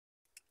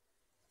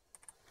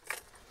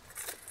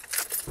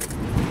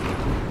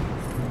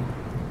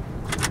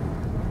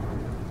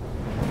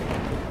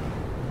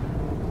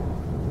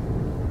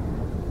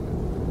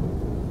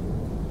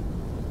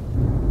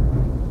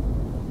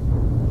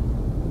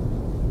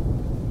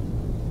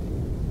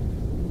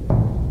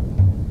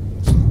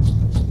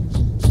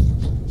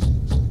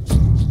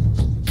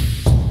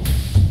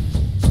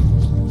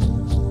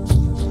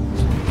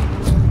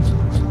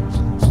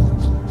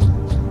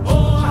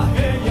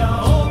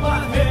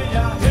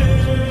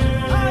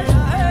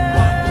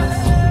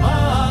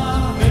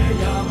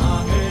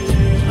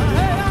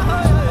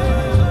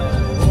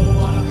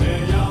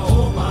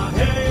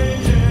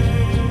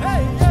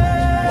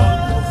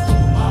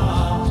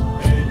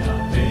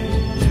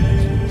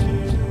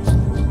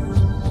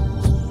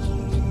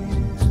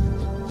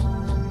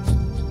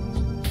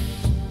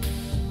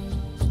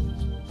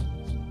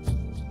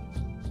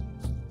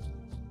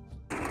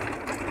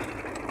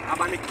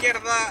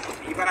izquierda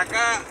y para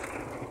acá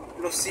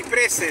los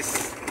cipreses,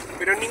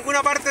 pero en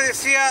ninguna parte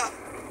decía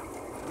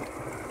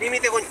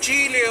límite con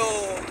Chile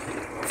o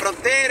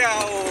frontera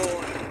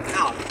o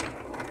nada.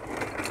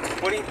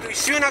 Por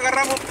intuición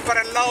agarramos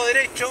para el lado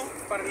derecho,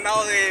 para el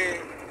lado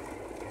de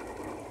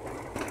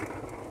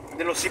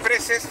los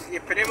cipreses, y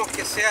esperemos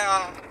que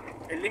sea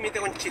el límite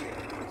con Chile.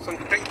 Son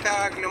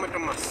 30 kilómetros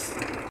más.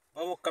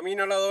 Vamos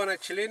camino a la aduana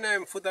chilena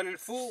en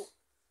Futalelfu.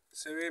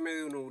 Se ve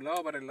medio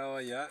nublado para el lado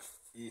de allá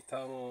y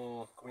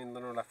estábamos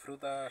comiéndonos las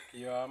frutas que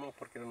llevábamos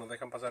porque no nos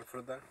dejan pasar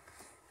fruta.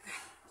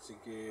 Así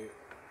que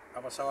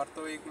ha pasado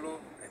harto vehículo,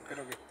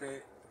 espero que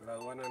esté la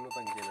aduana no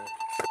tan llena.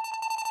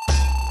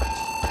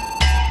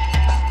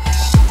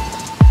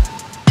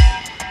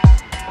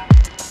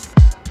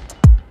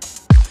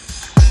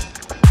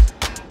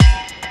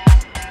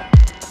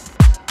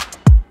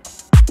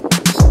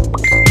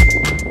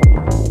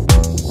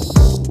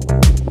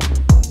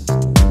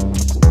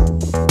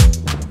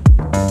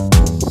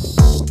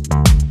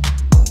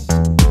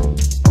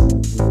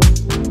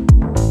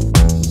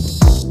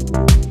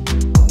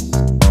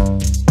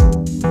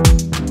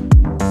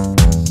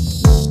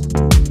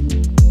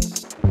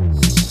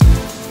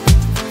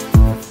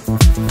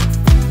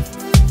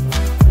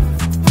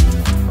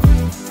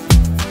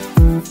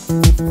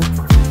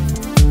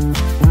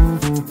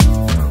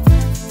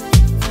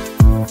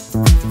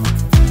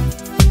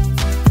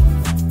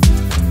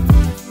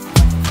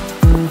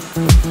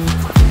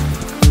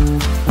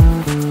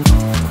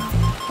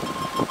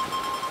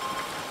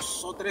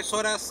 Son 3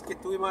 horas que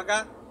estuvimos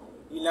acá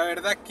y la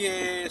verdad es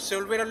que se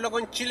volvieron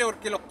locos en Chile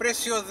porque los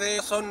precios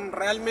son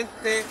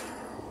realmente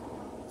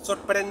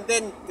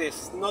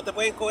sorprendentes. No te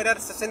pueden cobrar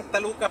 60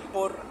 lucas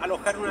por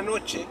alojar una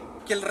noche,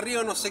 que el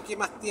río no sé qué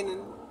más tienen.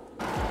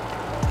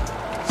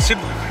 Sí,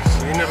 pues,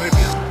 se viene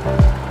rápido.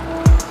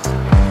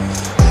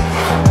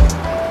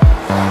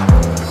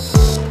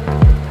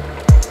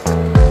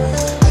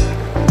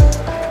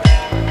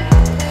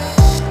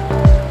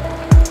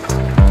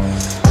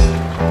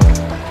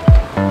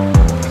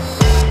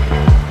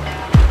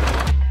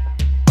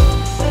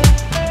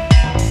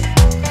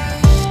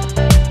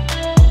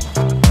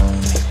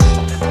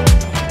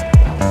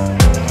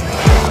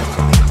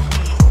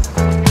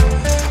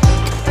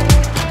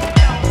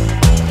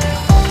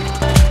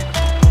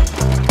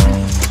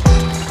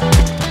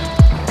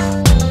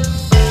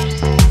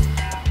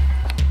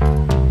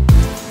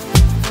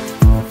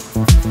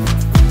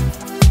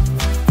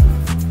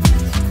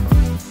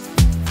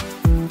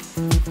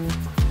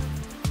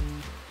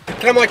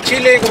 Entramos a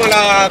Chile como a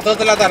las 2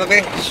 de la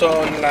tarde,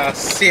 son las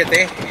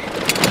 7.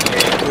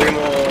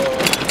 Estuvimos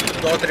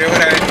 2 o 3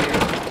 horas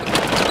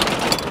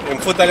en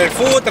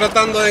Futalelfu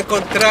tratando de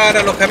encontrar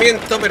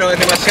alojamiento, pero es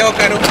demasiado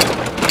caro.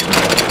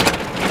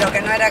 Y lo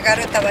que no era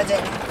caro estaba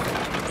lleno.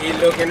 Y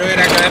lo que no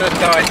era caro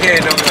estaba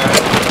lleno, claro.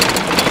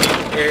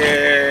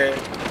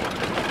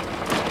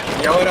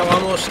 Y ahora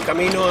vamos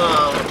camino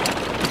a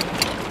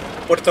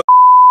Puerto.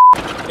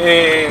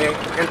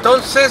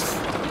 Entonces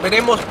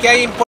veremos qué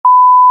hay en Puerto.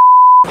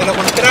 De lo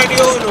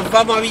contrario nos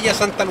vamos a Villa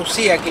Santa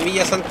Lucía, que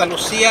Villa Santa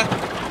Lucía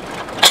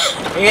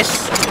es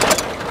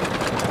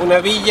una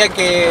villa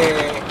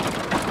que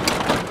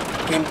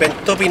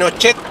inventó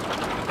Pinochet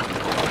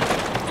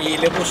y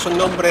le puso el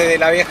nombre de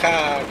la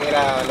vieja que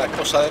era la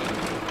esposa de él.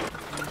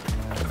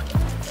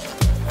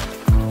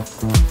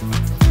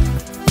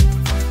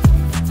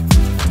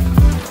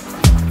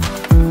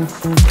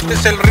 Este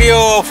es el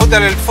río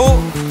Futalelfu,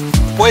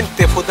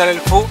 puente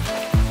Futalelfu,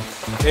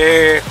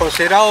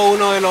 considerado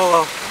uno de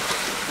los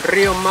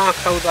ríos más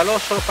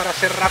caudalosos para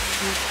hacer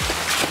rafting.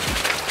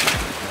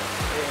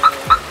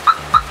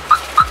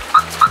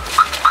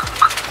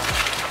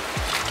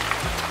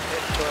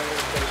 Esto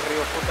es el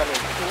río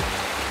Futalelfu.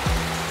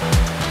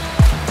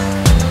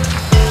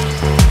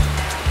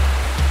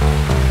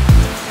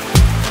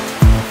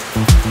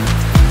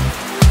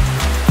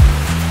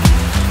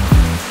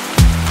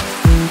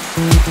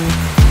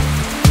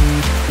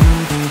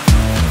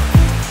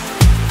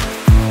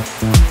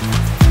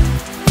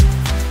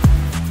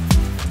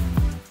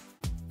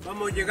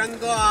 Vamos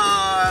llegando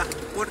a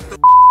Puerto,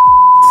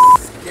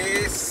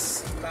 que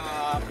es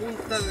la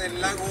punta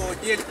del lago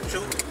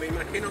Yelcho. Me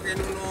imagino que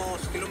en unos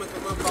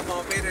kilómetros más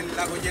vamos a ver el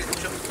lago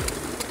Yelcho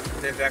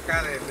desde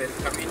acá, desde el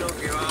camino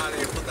que va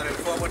de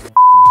Futalelfu a Puerto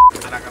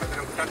a la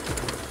carretera austral.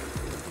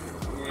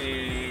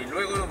 Y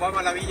luego nos vamos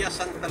a la Villa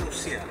Santa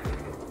Lucía.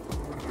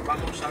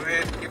 Vamos a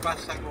ver qué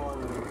pasa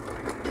con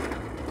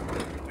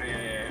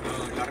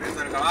la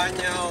rienda de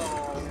cabaña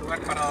o un lugar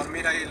para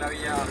dormir ahí en la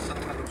Villa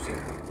Santa Lucía.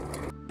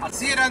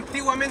 Así era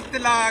antiguamente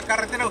la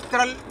carretera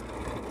austral,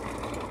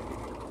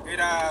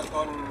 era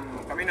con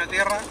camino a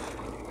tierra,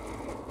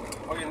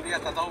 hoy en día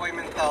está todo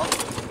pavimentado.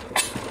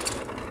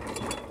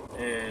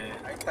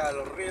 Ahí están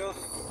los ríos,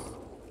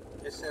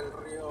 es el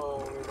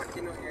río, me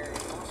imagino que,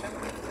 ¿cómo se llama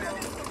el río?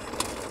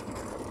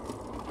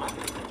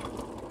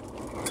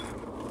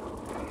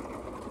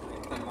 Ahí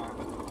están las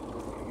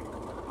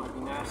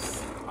máquinas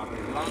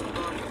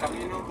arreglando el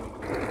camino.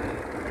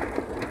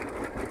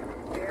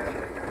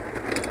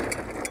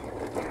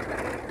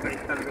 Ahí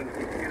está el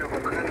ventisquero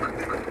colgando.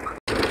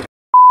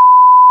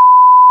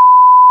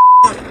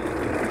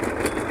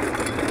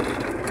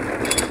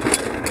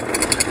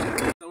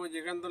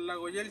 llegando al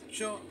lago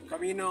Yelcho,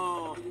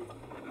 camino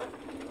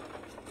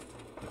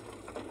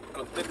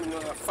con término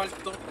de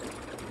asfalto.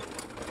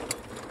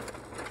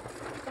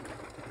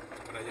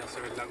 Por allá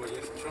se ve el lago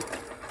Yelcho.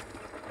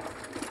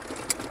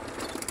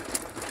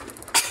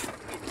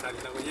 Ahí está el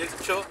lago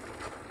Yelcho.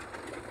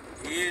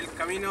 Y el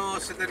camino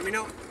se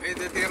terminó, es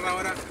de tierra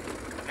ahora.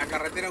 La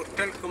carretera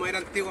austral como era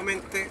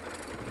antiguamente.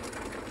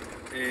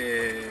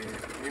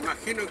 Me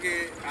imagino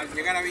que al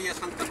llegar a Villa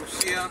Santa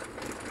Lucía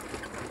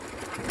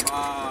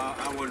va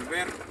a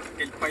volver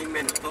el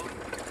pavimento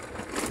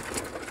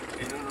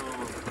en unos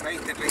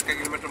 20-30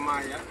 kilómetros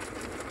más allá,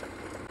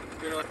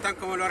 pero están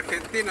como los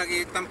argentinos, aquí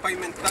están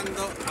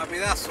pavimentando a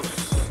pedazos.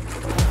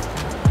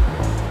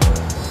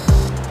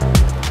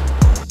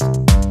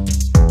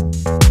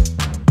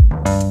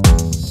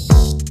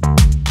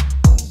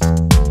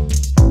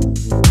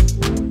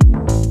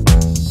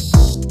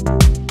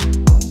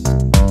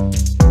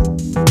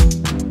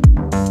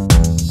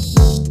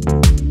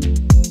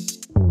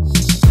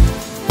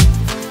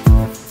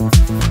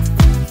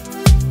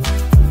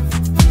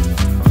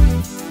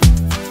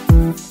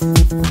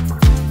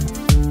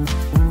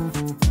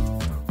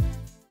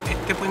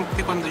 Este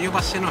puente cuando yo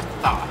pasé no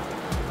estaba.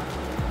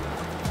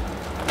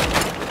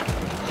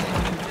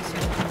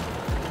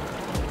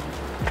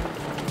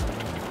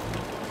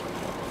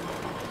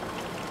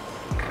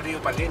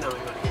 Río Palena me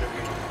imagino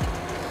que.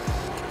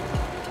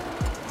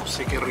 No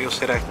sé qué río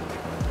será este.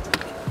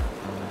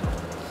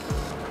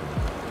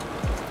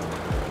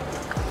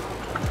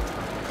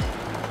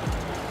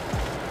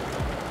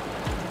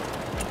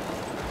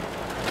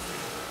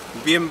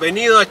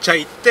 Bienvenido a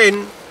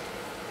Chaitén.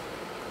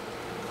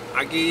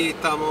 Aquí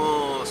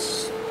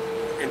estamos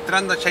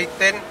entrando a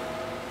Chaitén.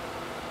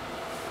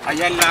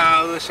 Allá en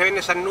la donde se ven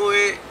esas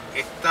nubes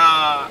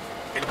está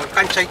el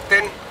volcán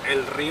Chaitén,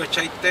 el río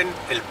Chaitén,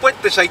 el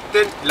puente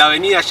Chaitén, la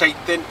avenida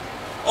Chaitén.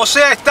 O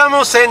sea,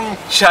 estamos en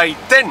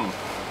Chaitén.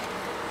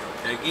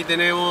 Aquí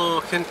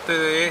tenemos gente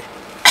de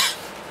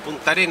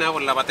Punta Arenas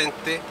por la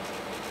patente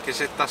que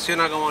se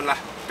estaciona como las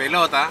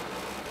pelotas.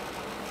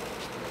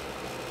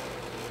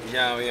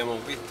 Ya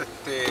habíamos visto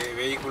este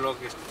vehículo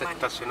que está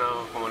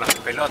estacionado como las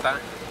pelotas.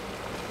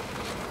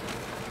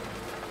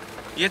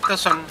 Y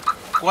estas son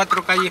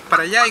 4 calles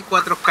para allá y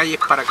 4 calles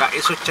para acá.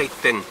 Eso es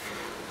Chaitén.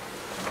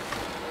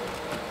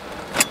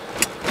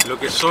 Lo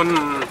que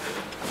son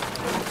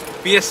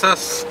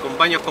piezas con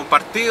baños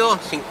compartidos,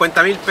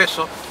 50.000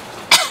 pesos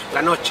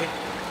la noche.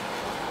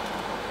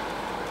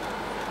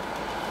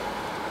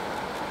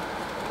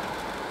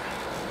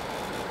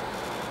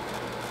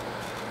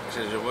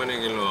 Se supone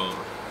que los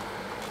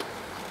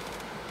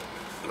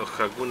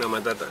Hakuna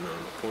Matata, no,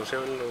 ¿cómo se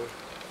llaman los?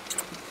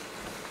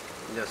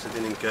 Ya se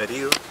tienen que haber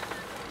ido.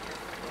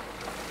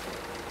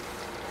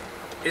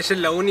 Esa es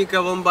la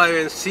única bomba de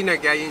benzina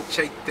que hay en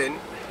Chaitén.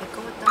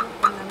 ¿Cómo estamos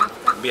con la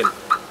nafta? Bien.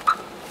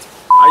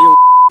 Hay un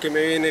que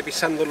me viene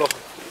pisando los...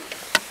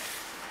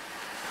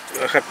 Voy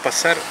a dejar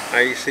pasar,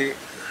 ahí sí.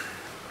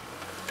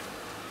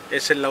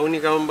 Esa es la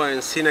única bomba de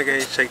benzina que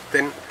hay en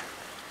Chaitén.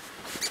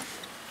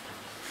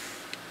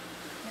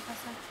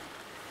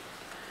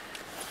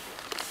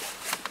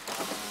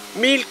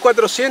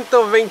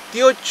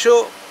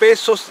 1.428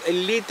 pesos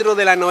el litro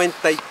de la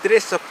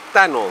 93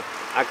 octano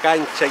acá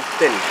en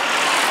Chaitén.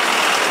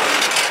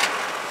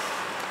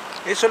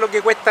 Eso es lo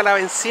que cuesta la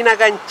benzina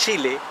acá en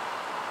Chile,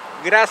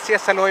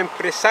 gracias a los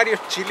empresarios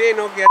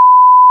chilenos que han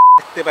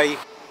este país.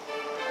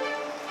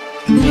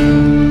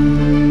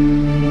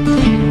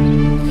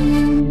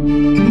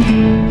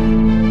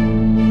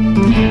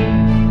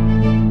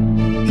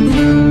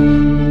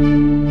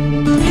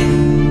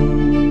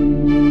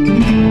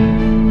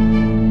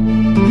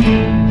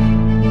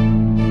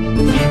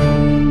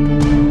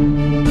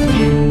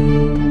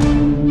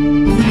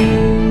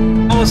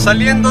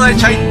 Saliendo de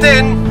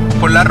Chaitén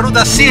por la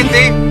ruta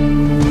 7,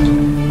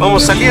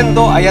 vamos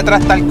saliendo, allá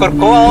atrás está el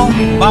Corcovado,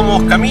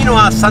 vamos camino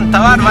a Santa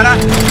Bárbara.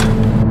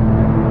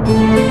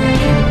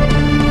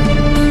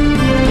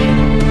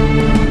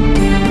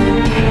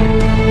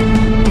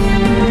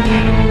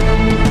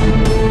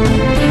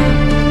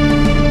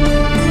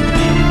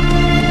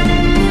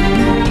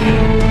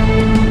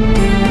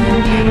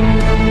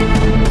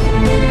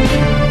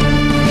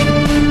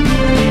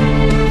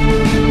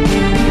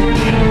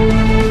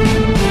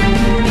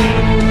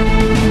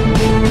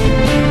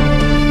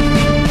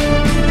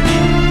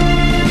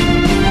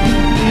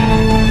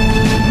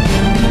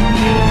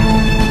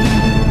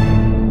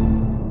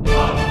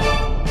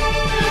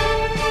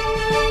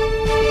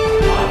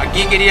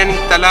 Querían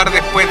instalar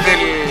después de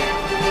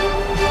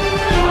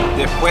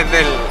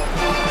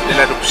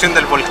la erupción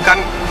del volcán.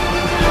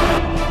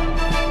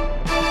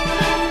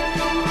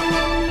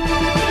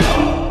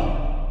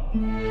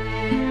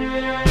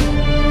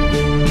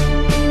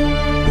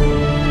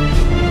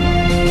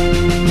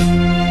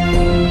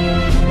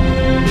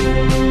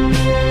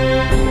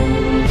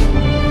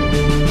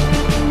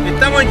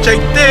 Estamos en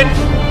Chaitén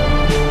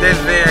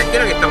desde... ¿A qué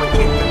hora que estamos en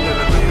Chaitén?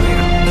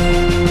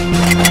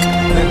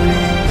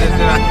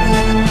 Desde las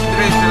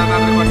 3 de la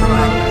tarde, 4 de la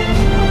tarde,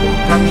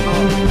 buscando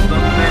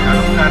dónde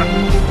alojar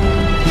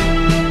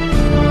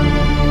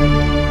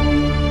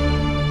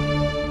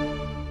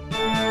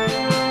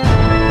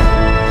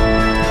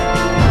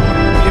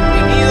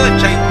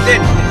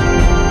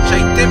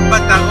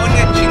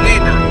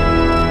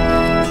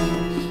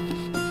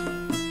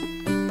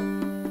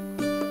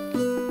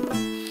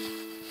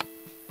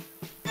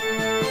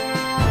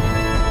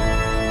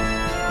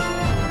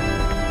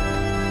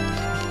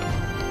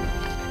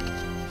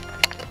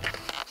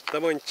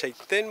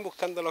Chaitén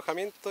buscando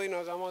alojamiento y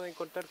nos acabamos de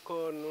encontrar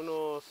con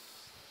unas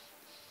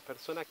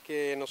personas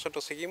que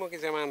nosotros seguimos que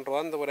se llaman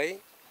Rodando por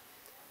ahí.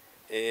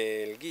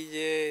 El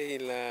Guille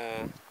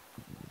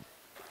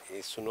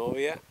y su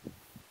novia.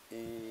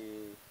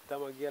 Y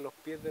estamos aquí a los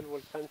pies del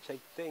volcán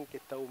Chaitén que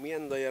está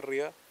humeando ahí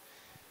arriba.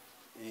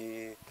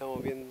 Y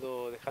estamos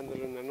viendo,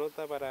 dejándole una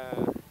nota para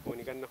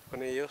comunicarnos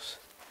con ellos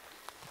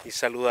y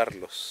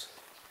saludarlos.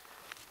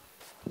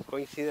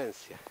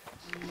 Coincidencia.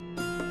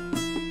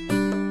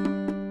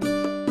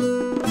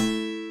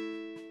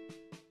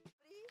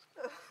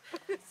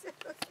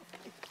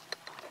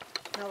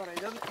 No, pero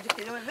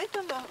yo me meto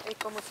es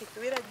como si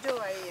estuviera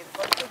yo ahí,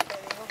 porque te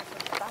digo que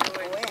son tan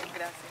buenos.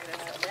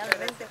 Gracias.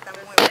 Realmente están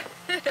muy buenos.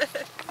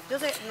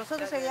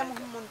 Nosotros seguíamos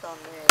un montón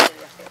de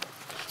viajeros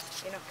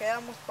y nos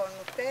quedamos con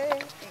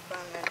ustedes y con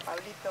el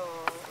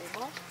Pablito y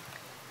vos,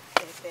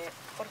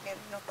 porque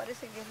nos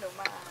parece que es lo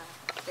más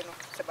que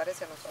se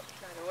parece a nosotros.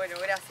 Claro, bueno,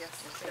 gracias.